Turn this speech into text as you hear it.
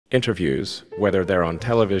Interviews, whether they're on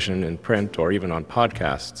television, in print, or even on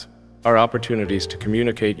podcasts, are opportunities to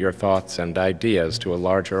communicate your thoughts and ideas to a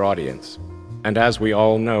larger audience. And as we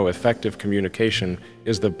all know, effective communication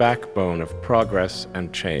is the backbone of progress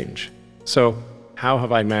and change. So, how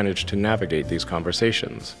have I managed to navigate these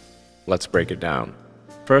conversations? Let's break it down.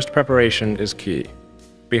 First, preparation is key.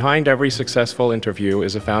 Behind every successful interview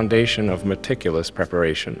is a foundation of meticulous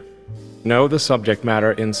preparation. Know the subject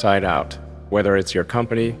matter inside out, whether it's your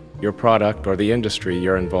company, your product, or the industry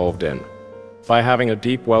you're involved in. By having a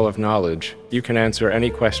deep well of knowledge, you can answer any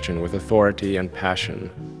question with authority and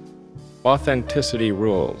passion. Authenticity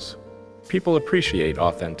rules. People appreciate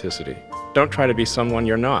authenticity. Don't try to be someone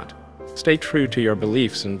you're not. Stay true to your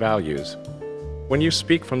beliefs and values. When you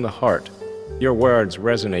speak from the heart, your words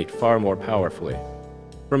resonate far more powerfully.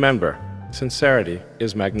 Remember, sincerity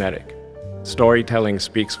is magnetic. Storytelling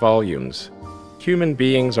speaks volumes. Human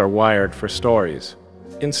beings are wired for stories.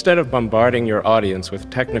 Instead of bombarding your audience with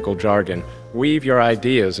technical jargon, weave your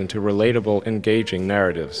ideas into relatable, engaging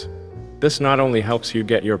narratives. This not only helps you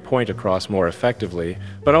get your point across more effectively,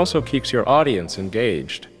 but also keeps your audience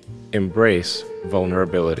engaged. Embrace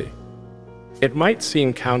vulnerability. It might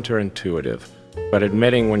seem counterintuitive, but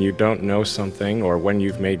admitting when you don't know something or when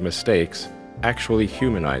you've made mistakes actually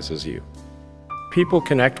humanizes you. People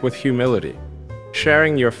connect with humility.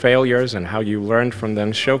 Sharing your failures and how you learned from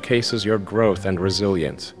them showcases your growth and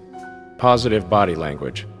resilience. Positive body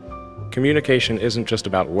language. Communication isn't just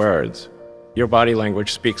about words. Your body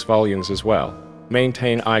language speaks volumes as well.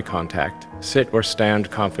 Maintain eye contact, sit or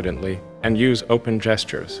stand confidently, and use open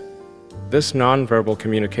gestures. This nonverbal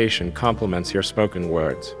communication complements your spoken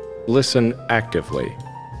words. Listen actively.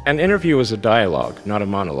 An interview is a dialogue, not a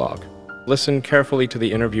monologue. Listen carefully to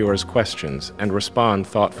the interviewer's questions and respond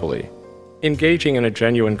thoughtfully. Engaging in a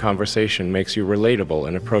genuine conversation makes you relatable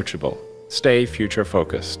and approachable. Stay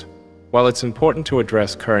future-focused. While it's important to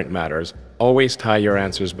address current matters, always tie your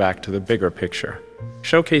answers back to the bigger picture.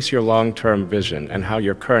 Showcase your long-term vision and how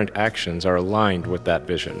your current actions are aligned with that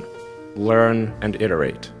vision. Learn and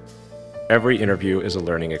iterate. Every interview is a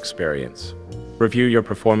learning experience. Review your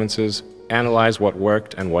performances, analyze what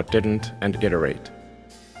worked and what didn't, and iterate.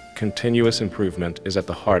 Continuous improvement is at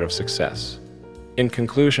the heart of success. In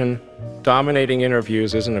conclusion, dominating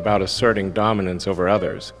interviews isn't about asserting dominance over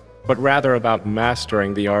others, but rather about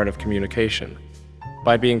mastering the art of communication.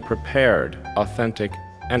 By being prepared, authentic,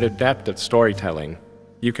 and adept at storytelling,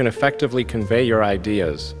 you can effectively convey your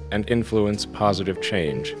ideas and influence positive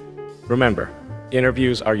change. Remember,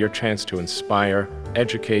 interviews are your chance to inspire,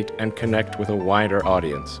 educate, and connect with a wider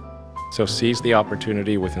audience. So seize the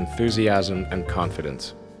opportunity with enthusiasm and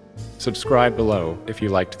confidence. Subscribe below if you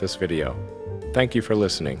liked this video. Thank you for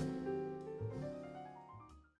listening.